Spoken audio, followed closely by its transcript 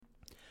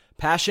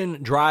Passion,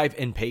 drive,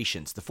 and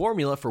patience. The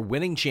formula for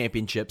winning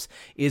championships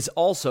is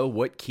also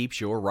what keeps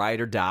your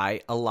ride or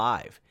die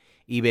alive.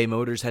 eBay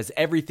Motors has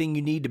everything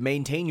you need to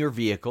maintain your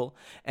vehicle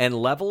and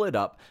level it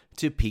up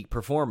to peak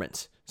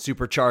performance.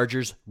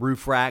 Superchargers,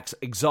 roof racks,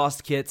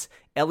 exhaust kits,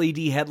 LED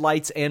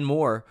headlights, and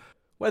more.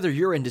 Whether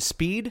you're into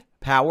speed,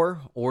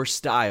 power, or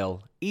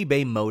style,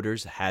 eBay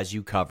Motors has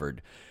you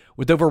covered.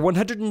 With over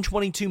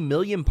 122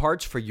 million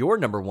parts for your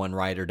number one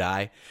ride or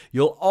die,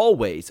 you'll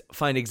always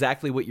find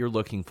exactly what you're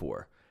looking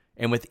for.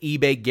 And with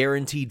eBay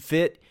Guaranteed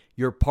Fit,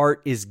 your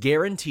part is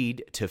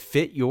guaranteed to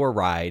fit your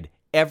ride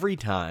every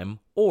time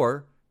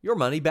or your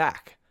money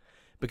back.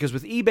 Because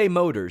with eBay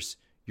Motors,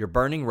 you're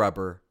burning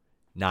rubber,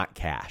 not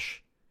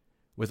cash.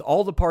 With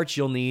all the parts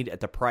you'll need at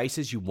the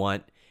prices you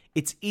want,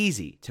 it's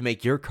easy to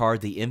make your car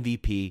the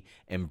MVP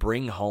and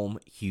bring home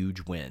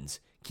huge wins.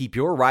 Keep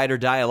your ride or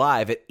die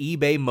alive at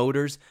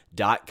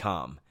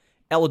ebaymotors.com.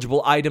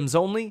 Eligible items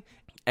only.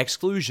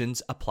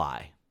 Exclusions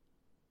apply.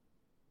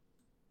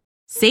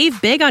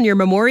 Save big on your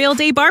Memorial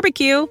Day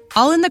barbecue,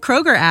 all in the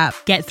Kroger app.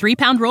 Get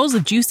 3-pound rolls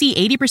of juicy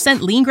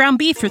 80% lean ground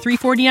beef for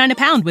 $3.49 a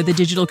pound with a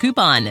digital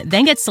coupon.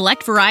 Then get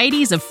select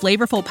varieties of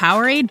flavorful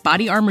Powerade,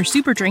 Body Armor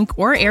Super Drink,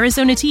 or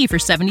Arizona tea for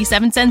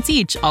 77 cents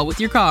each, all with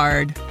your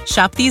card.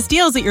 Shop these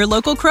deals at your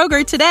local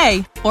Kroger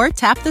today, or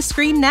tap the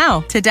screen now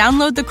to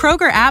download the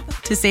Kroger app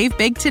to save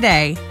big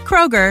today.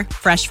 Kroger,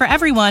 fresh for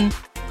everyone.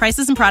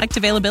 Prices and product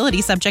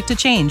availability subject to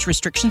change.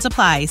 Restrictions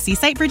apply. See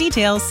site for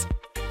details.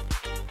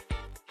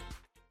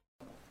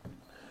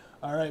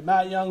 All right,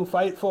 Matt Young,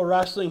 Fightful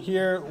Wrestling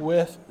here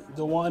with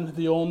the one,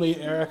 the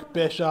only Eric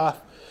Bischoff.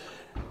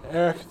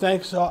 Eric,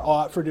 thanks a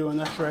lot for doing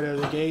this right out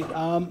of the gate.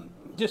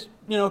 Just,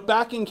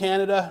 back in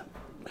Canada,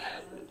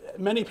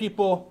 many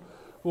people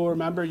will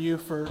remember you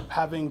for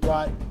having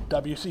brought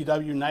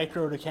WCW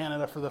Nitro to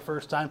Canada for the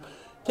first time.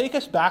 Take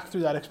us back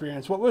through that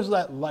experience. What was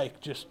that like?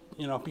 Just,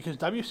 because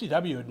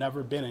WCW had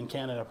never been in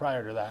Canada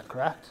prior to that,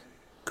 correct?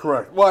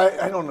 Correct. Well,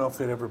 I don't know if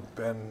they'd ever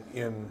been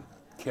in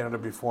Canada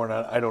before, and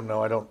I don't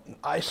know.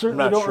 I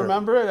certainly don't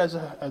remember it as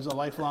a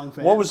lifelong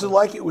fan. What was it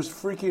like? It was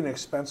freaking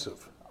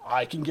expensive.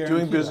 I can guarantee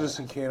doing business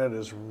in Canada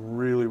is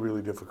really,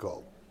 really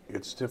difficult.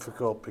 It's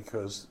difficult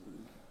because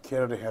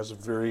Canada has a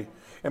very,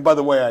 and by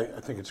the way, I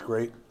think it's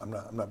great. I'm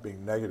not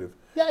being negative.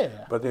 Yeah.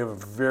 But they have a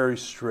very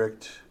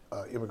strict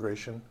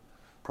immigration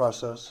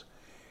process,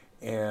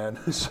 and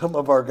some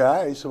of our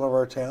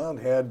talent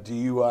had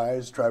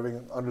DUIs,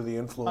 driving under the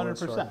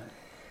influence. 100%.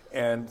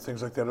 And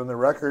things like that on the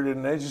record,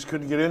 and they just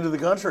couldn't get into the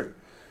country.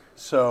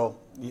 So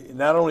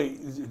not only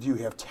do you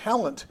have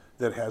talent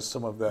that has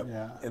some of that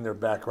in their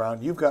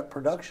background, you've got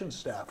production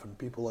staff and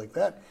people like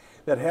that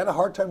had a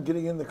hard time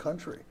getting in the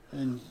country.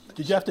 And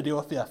did you have to deal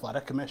with the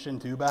Athletic Commission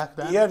too back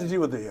then? You had to deal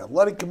with the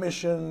Athletic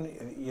Commission.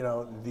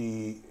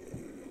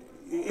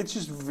 It's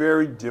just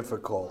very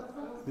difficult.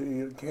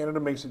 Canada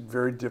makes it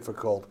very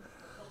difficult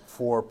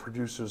for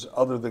producers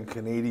other than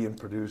Canadian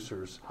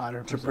producers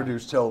 100%. To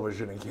produce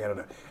television in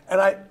Canada.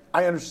 And I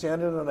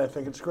understand it, and I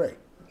think it's great.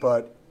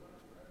 But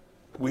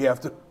we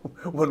have to,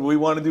 when we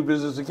want to do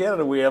business in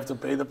Canada, we have to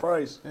pay the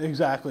price.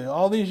 Exactly.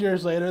 All these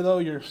years later, though,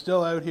 you're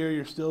still out here,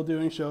 you're still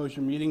doing shows,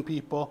 you're meeting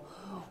people.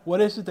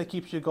 What is it that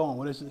keeps you going?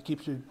 What is it that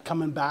keeps you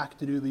coming back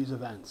to do these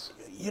events?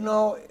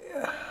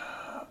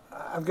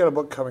 I've got a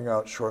book coming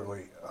out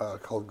shortly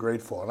called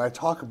Grateful, and I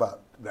talk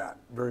about that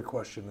very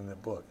question in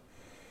that book.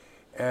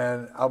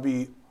 And I'll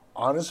be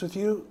honest with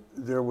you,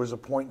 there was a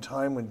point in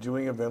time when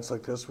doing events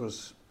like this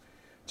was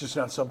just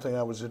not something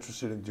I was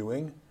interested in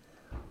doing.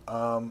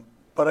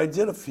 But I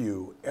did a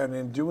few, and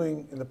in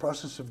the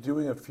process of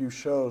doing a few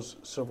shows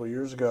several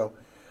years ago,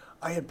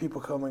 I had people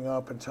coming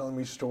up and telling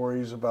me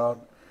stories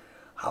about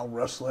how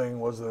wrestling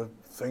was the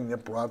thing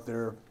that brought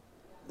them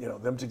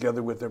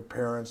together with their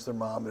parents, their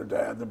mom, their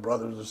dad, their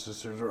brothers or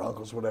sisters or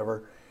uncles,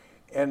 whatever.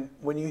 And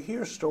when you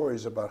hear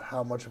stories about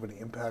how much of an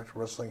impact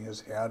wrestling has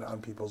had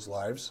on people's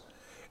lives,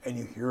 and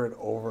you hear it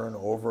over and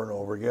over and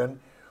over again,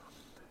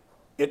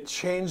 it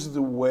changed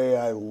the way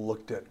I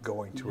looked at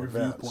going to events.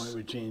 Your viewpoint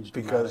would change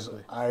because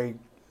I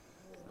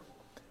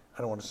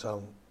don't want to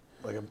sound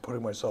like I'm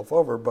putting myself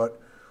over, but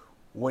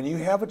when you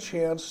have a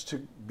chance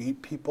to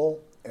meet people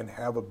and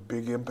have a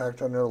big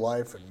impact on their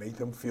life and make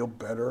them feel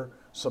better,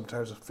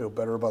 sometimes feel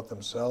better about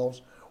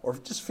themselves, or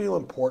just feel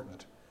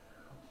important,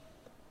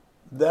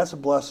 that's a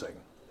blessing.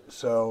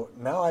 So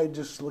now I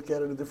just look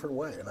at it a different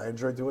way, and I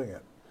enjoy doing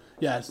it.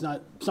 Yeah, it's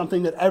not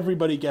something that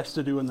everybody gets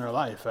to do in their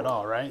life at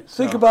all, right?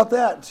 Think about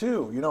that,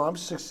 too. I'm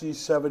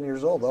 67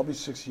 years old. I'll be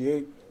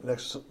 68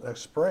 next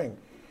spring.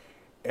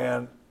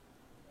 And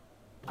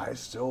I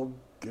still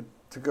get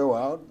to go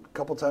out a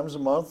couple times a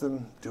month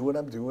and do what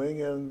I'm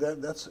doing. And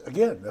that's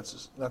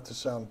not to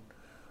sound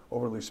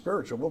overly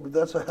spiritual, but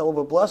that's a hell of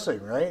a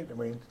blessing, right? I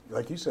mean,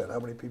 like you said, how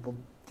many people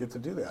get to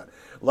do that?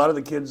 A lot of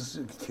the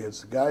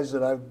the guys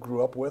that I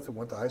grew up with and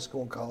went to high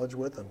school and college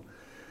with, and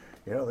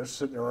they're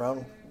sitting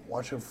around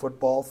watching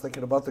football,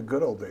 thinking about the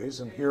good old days,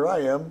 and here I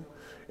am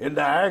in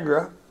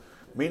Niagara,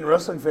 meeting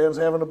wrestling fans,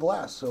 having a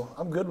blast. So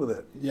I'm good with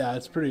it. Yeah,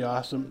 it's pretty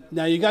awesome.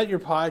 Now you got your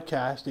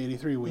podcast,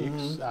 83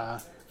 Weeks.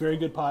 Very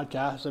good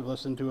podcast. I've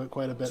listened to it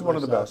quite a bit. It's one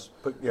of the myself.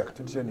 best, but yeah,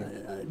 continue.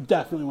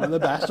 Definitely one of the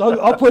best.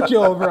 I'll put you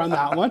over on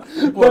that one.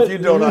 Well, if you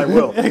don't, I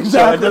will. Exactly.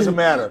 So it doesn't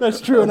matter.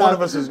 That's true. One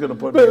of us is going to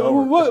put me But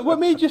over. what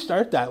made you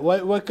start that?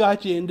 What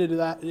got you into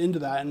that?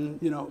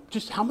 And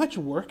just how much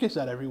work is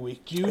that every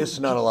week?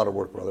 It's not a lot of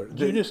work, brother.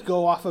 Do you just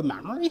go off of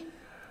memory?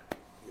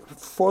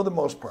 For the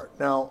most part.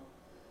 Now,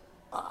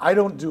 I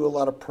don't do a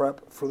lot of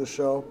prep for the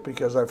show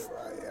because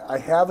I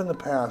have in the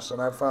past,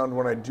 and I found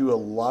when I do a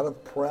lot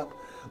of prep,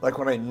 like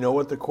when I know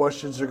what the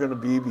questions are going to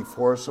be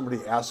before somebody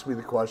asks me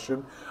the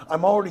question,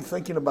 I'm already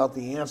thinking about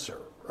the answer,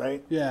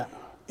 right? Yeah.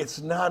 It's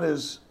not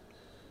as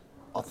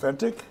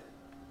authentic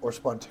or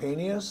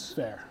spontaneous.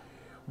 Fair.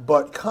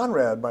 But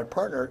Conrad, my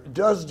partner,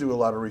 does do a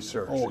lot of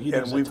research. Oh, he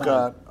does and a we've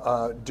ton.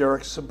 got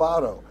Derek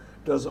Sabato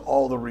does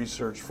all the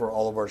research for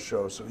all of our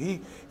shows. So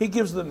he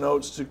gives the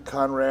notes to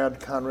Conrad.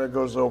 Conrad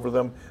goes over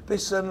them. They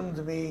send them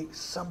to me.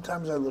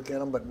 Sometimes I look at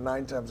them, but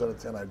 9 times out of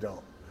 10 I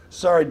don't.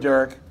 Sorry,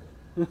 Derek.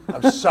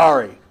 I'm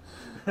sorry.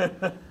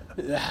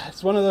 Yeah,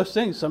 it's one of those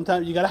things.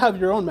 Sometimes you got to have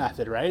your own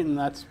method, right? And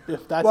that's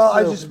Well,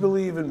 I just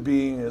believe in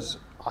being as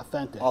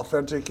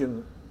authentic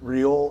and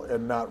real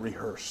and not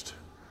rehearsed.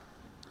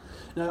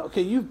 Now,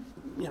 okay, you've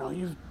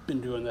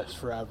been doing this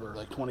forever,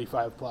 like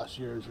 25 plus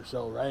years or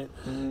so, right?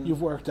 Mm-hmm.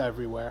 You've worked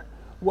everywhere.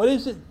 What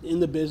is it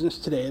in the business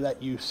today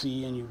that you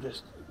see and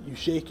you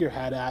shake your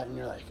head at and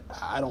you're like,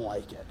 I don't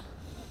like it?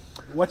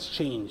 What's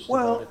changed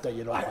about it that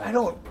you don't like? I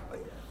don't.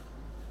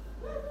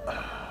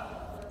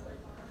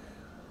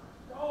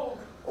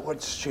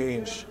 What's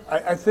changed?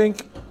 I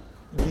think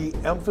the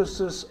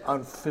emphasis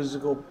on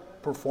physical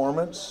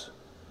performance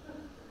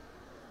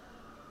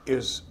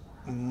is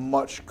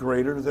much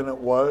greater than it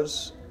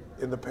was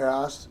in the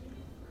past,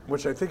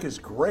 which I think is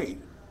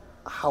great.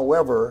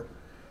 However,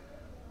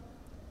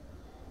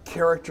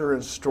 character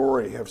and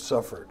story have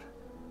suffered.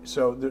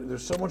 So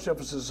there's so much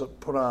emphasis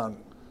put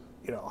on,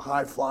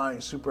 high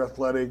flying, super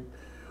athletic,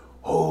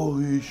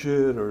 holy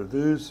shit, or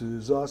this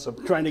is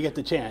awesome. Trying to get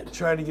the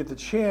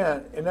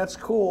chant, and that's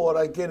cool, and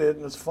I get it,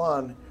 and it's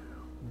fun.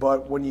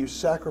 But when you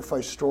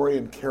sacrifice story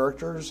and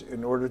characters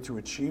in order to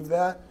achieve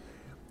that,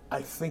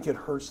 I think it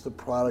hurts the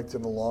product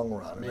in the long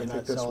run. And I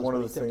think that's one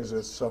of the things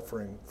that's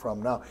suffering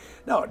from now.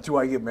 Now, do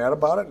I get mad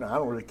about it? No, I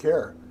don't really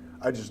care.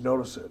 I just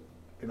notice it.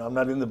 I'm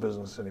not in the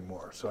business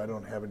anymore, so I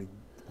don't have any,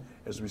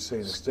 as we say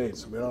in the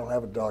States, I don't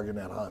have a dog in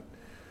that hunt.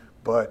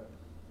 But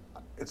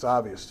it's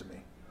obvious to me.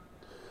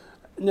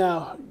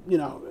 Now,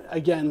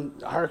 again,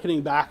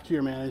 hearkening back to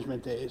your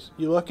management days,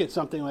 you look at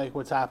something like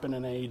what's happened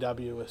in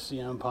AEW with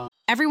CM Punk.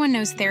 Everyone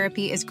knows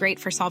therapy is great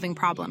for solving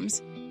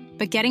problems,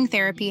 but getting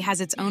therapy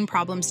has its own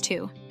problems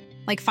too,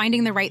 like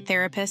finding the right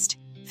therapist,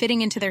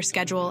 fitting into their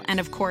schedule, and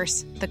of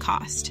course, the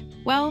cost.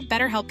 Well,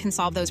 BetterHelp can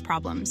solve those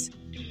problems.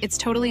 It's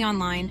totally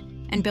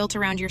online and built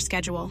around your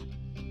schedule.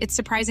 It's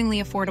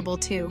surprisingly affordable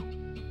too.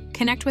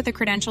 Connect with a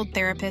credentialed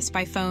therapist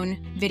by phone,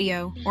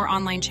 video, or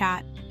online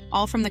chat,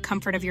 all from the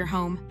comfort of your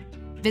home.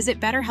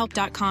 Visit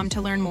BetterHelp.com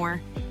to learn more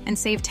and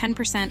save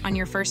 10% on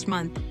your first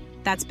month.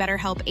 That's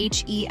BetterHelp,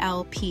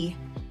 H-E-L-P.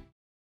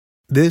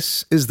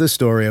 This is the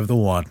story of the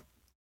one.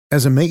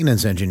 As a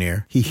maintenance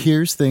engineer, he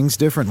hears things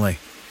differently.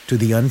 To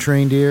the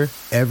untrained ear,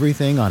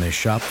 everything on his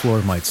shop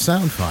floor might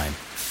sound fine,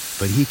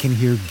 but he can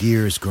hear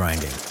gears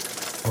grinding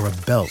or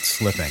a belt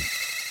slipping.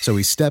 So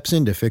he steps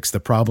in to fix the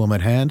problem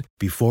at hand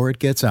before it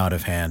gets out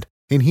of hand.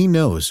 And he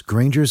knows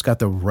Grainger's got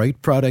the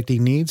right product he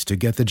needs to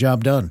get the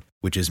job done,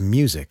 which is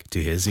music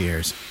to his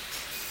ears.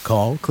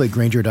 Call, click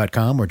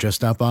Grainger.com, or just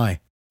stop by.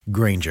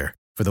 Grainger,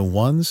 for the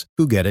ones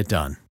who get it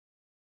done.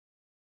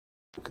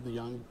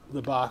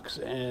 The Bucks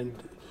and,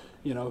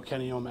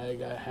 Kenny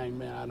Omega,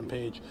 Hangman Adam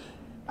Page.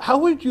 How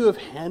would you have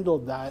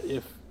handled that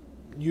if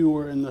you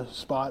were in the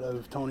spot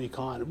of Tony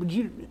Khan? Would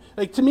you,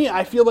 to me,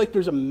 I feel like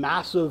there's a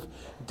massive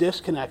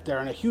disconnect there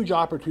and a huge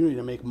opportunity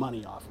to make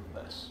money off of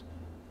this.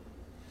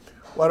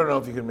 Well, I don't know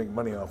if you can make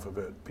money off of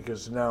it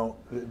because now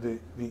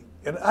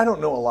and I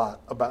don't know a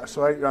lot about it,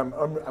 so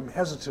I'm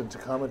hesitant to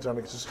comment on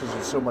it just because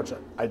there's so much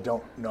I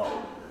don't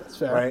know. That's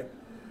fair. Right?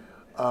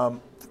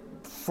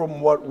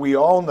 From what we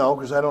all know,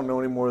 because I don't know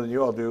any more than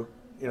you all do,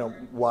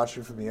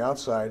 watching from the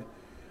outside,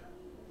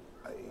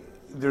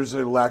 there's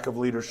a lack of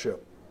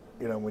leadership.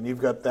 When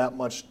you've got that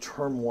much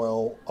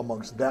turmoil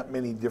amongst that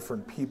many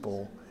different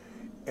people,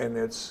 and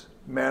it's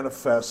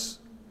manifests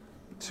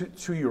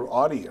to your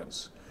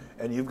audience,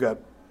 and you've got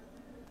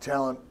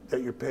talent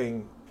that you're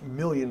paying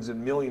millions and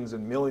millions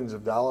and millions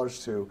of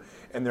dollars to,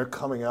 and they're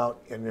coming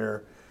out and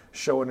they're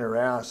showing their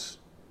ass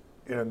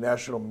in a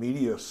national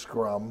media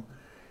scrum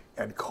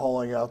and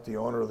calling out the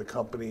owner of the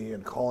company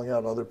and calling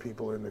out other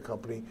people in the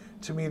company.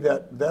 To me,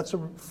 that's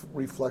a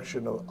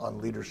reflection on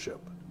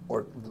leadership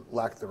or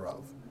lack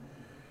thereof.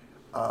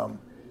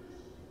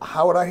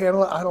 How would I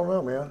handle it? I don't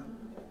know, man.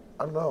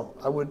 I don't know.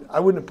 I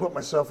wouldn't have put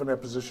myself in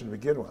that position to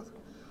begin with.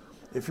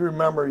 If you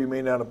remember, you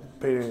may not have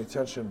paid any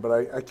attention, but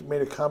I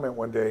made a comment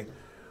one day,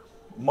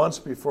 months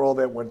before all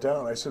that went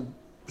down. I said,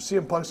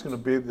 CM Punk's going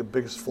to be the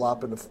biggest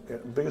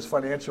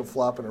financial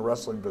flop in the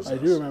wrestling business.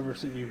 I do remember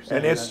seeing you saying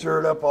and it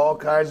stirred up all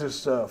kinds of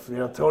stuff.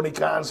 Tony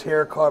Khan's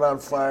hair caught on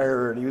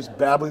fire, and he was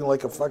babbling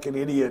like a fucking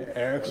idiot.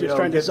 Eric's just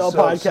trying to sell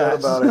podcasts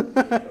about it.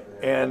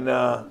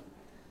 And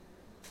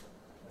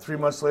 3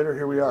 months later,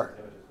 here we are.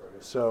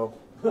 So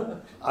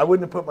I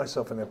wouldn't have put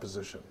myself in that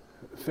position.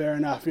 Fair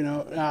enough.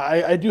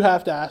 I do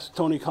have to ask.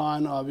 Tony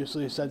Khan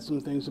obviously said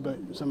some things about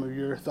some of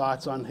your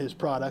thoughts on his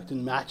product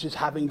and matches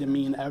having to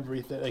mean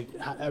everything. Like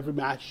every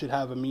match should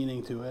have a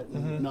meaning to it,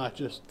 and not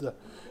just the.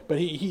 But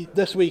he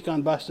this week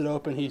on Busted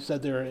Open, he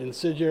said they were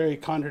incendiary,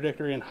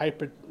 contradictory, and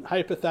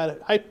hypocritical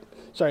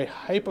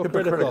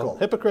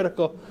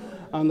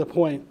on the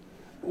point.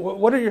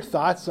 What are your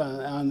thoughts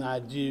on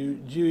that? Do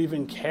you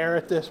even care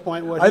at this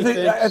point what he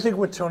thinks? I think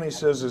what Tony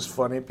says is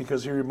funny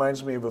because he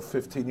reminds me of a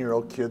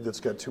 15-year-old kid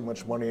that's got too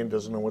much money and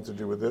doesn't know what to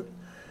do with it,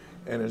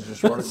 and is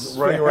just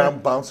running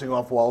around bouncing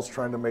off walls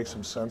trying to make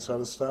some sense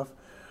out of stuff.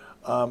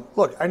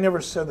 Look, I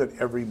never said that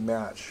every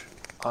match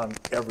on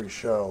every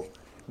show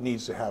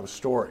needs to have a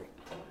story,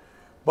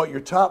 but your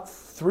top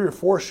 3 or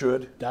 4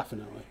 should.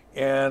 Definitely.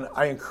 And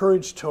I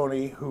encourage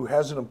Tony, who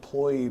has an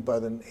employee by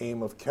the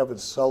name of Kevin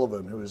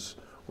Sullivan, who was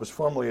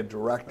formerly a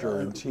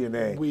director in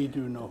TNA. We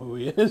do know who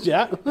he is,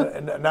 yeah.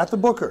 Not the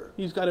booker.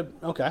 He's got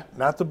okay.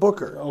 Not the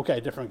booker.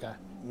 Okay, different guy.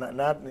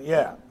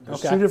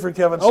 There's 2 different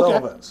Kevin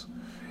Sullivans.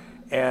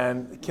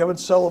 And Kevin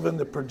Sullivan,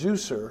 the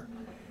producer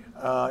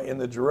and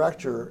the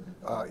director,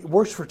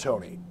 works for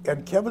Tony.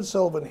 And Kevin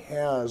Sullivan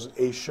has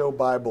a show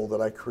Bible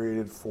that I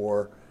created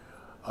for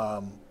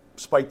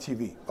Spike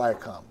TV,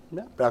 Viacom,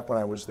 back when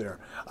I was there.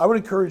 I would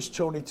encourage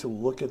Tony to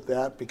look at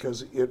that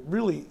because it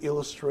really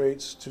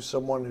illustrates to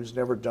someone who's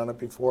never done it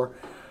before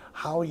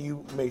how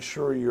you make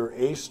sure your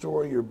A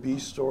story, your B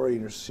story,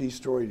 and your C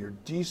story, your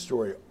D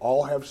story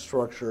all have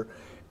structure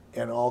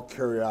and all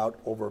carry out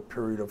over a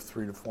period of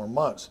 3 to 4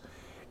 months.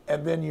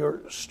 And then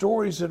your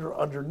stories that are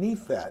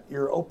underneath that,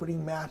 your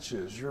opening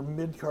matches, your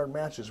mid-card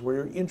matches, where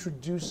you're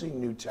introducing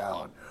new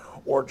talent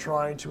or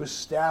trying to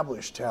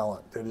establish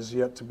talent that is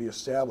yet to be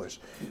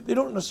established. They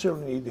don't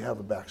necessarily need to have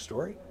a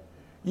backstory.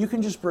 You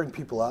can just bring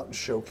people out and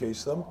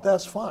showcase them.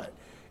 That's fine.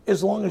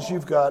 As long as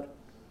you've got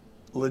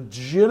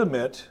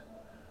legitimate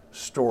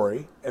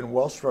story and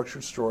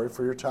well-structured story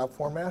for your top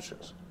 4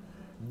 matches.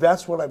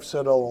 That's what I've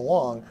said all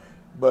along,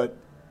 but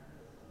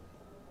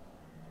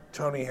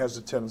Tony has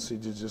a tendency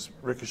to just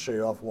ricochet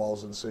off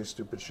walls and say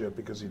stupid shit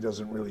because he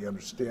doesn't really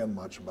understand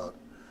much about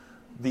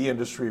the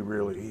industry,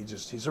 really.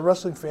 He's a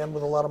wrestling fan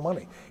with a lot of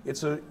money.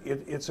 It's a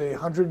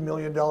 $100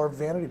 million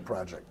vanity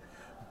project.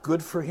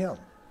 Good for him.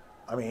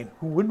 I mean,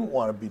 who wouldn't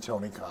want to be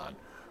Tony Khan?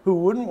 Who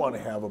wouldn't want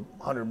to have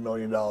 $100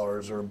 million or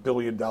 $1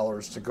 billion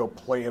to go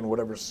play in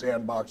whatever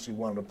sandbox you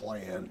wanted to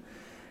play in?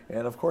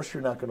 And of course,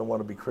 you're not going to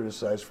want to be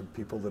criticized for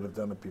people that have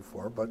done it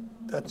before, but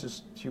that's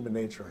just human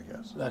nature, I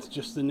guess. That's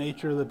just the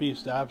nature of the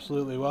beast,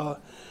 absolutely.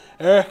 Well,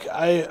 Eric,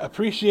 I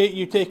appreciate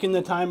you taking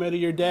the time out of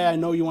your day. I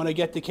know you want to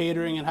get to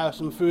catering and have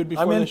some food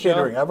before the show. I'm in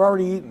catering. I've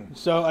already eaten.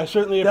 So I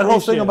certainly appreciate it. That whole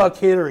thing about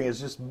catering is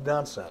just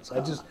nonsense.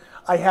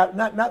 I have,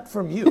 not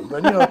from you,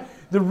 but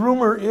the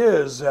rumor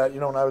is that,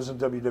 when I was in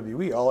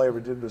WWE, all I ever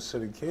did was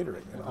sit in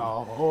catering.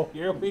 Oh,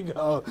 here we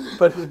go.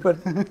 But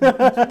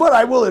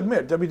I will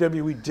admit,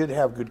 WWE did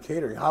have good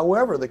catering.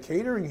 However, the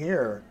catering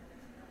here,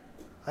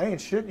 I ain't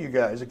shitting you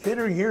guys. The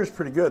catering here is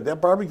pretty good. That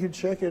barbecue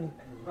chicken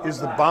is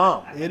the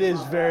bomb. It is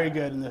very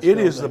good in this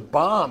building. It is the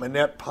bomb. And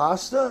that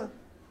pasta,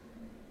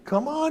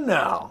 come on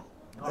now.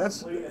 And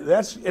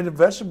the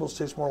vegetables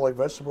taste more like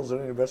vegetables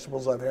than any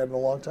vegetables I've had in a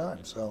long time.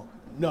 So.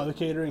 No, the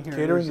catering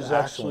here is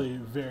actually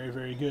very,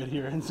 very good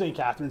here in St.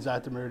 Catharines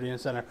at the Meridian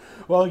Center.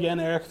 Well, again,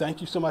 Eric,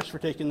 thank you so much for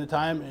taking the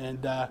time,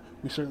 and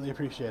we certainly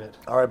appreciate it.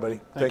 All right, buddy.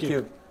 Thank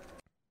you.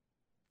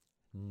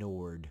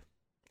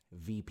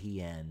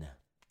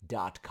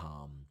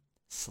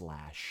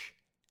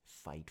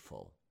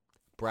 NordVPN.com/Fightful.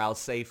 Browse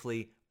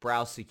safely,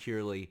 browse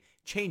securely,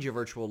 change your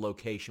virtual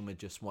location with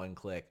just one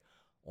click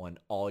on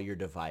all your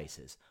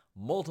devices.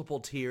 Multiple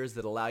tiers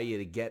that allow you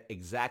to get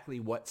exactly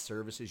what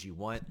services you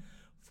want.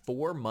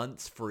 4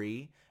 months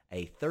free,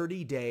 a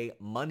 30-day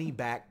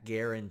money-back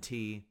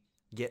guarantee.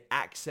 Get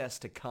access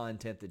to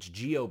content that's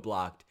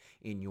geo-blocked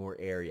in your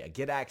area.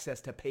 Get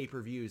access to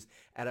pay-per-views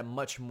at a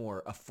much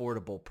more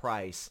affordable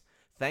price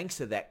thanks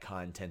to that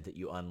content that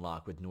you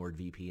unlock with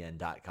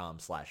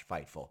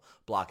NordVPN.com/Fightful.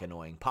 Block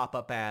annoying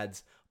pop-up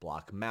ads,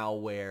 block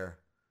malware.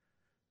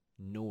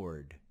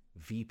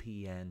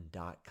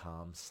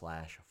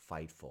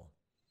 NordVPN.com/Fightful.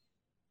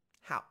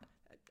 How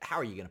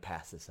are you going to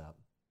pass this up?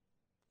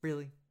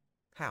 Really?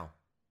 How?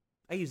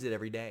 I use it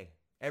every day.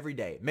 Every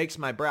day. It makes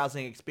my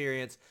browsing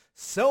experience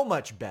so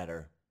much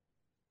better.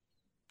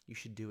 You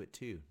should do it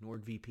too.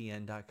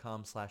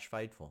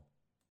 NordVPN.com/Fightful.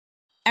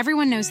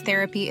 Everyone knows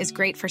therapy is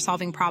great for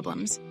solving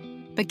problems,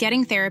 but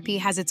getting therapy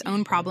has its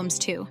own problems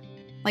too,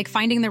 like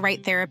finding the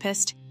right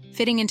therapist,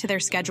 fitting into their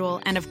schedule,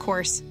 and of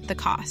course, the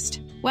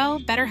cost. Well,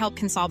 BetterHelp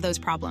can solve those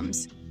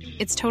problems.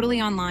 It's totally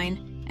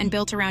online and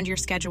built around your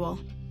schedule.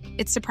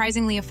 It's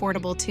surprisingly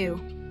affordable too.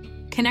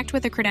 Connect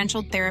with a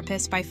credentialed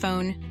therapist by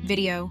phone,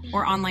 video,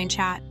 or online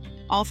chat,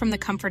 all from the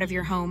comfort of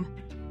your home.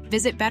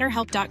 Visit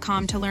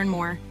BetterHelp.com to learn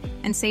more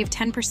and save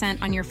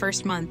 10% on your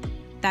first month.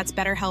 That's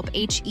BetterHelp,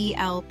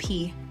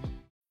 H-E-L-P.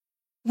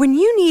 When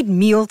you need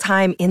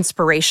mealtime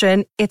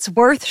inspiration, it's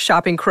worth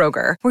shopping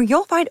Kroger, where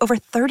you'll find over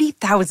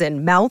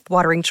 30,000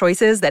 mouth-watering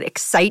choices that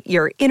excite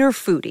your inner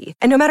foodie.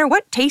 And no matter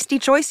what tasty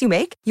choice you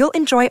make, you'll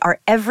enjoy our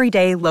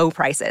everyday low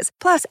prices,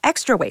 plus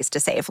extra ways to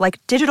save,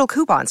 like digital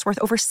coupons worth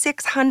over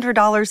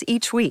 $600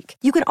 each week.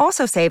 You can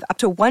also save up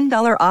to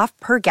 $1 off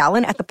per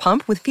gallon at the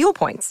pump with fuel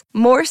points.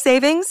 More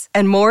savings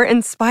and more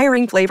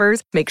inspiring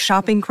flavors make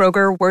shopping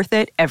Kroger worth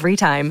it every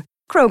time.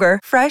 Kroger,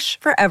 fresh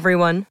for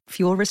everyone.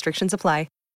 Fuel restrictions apply.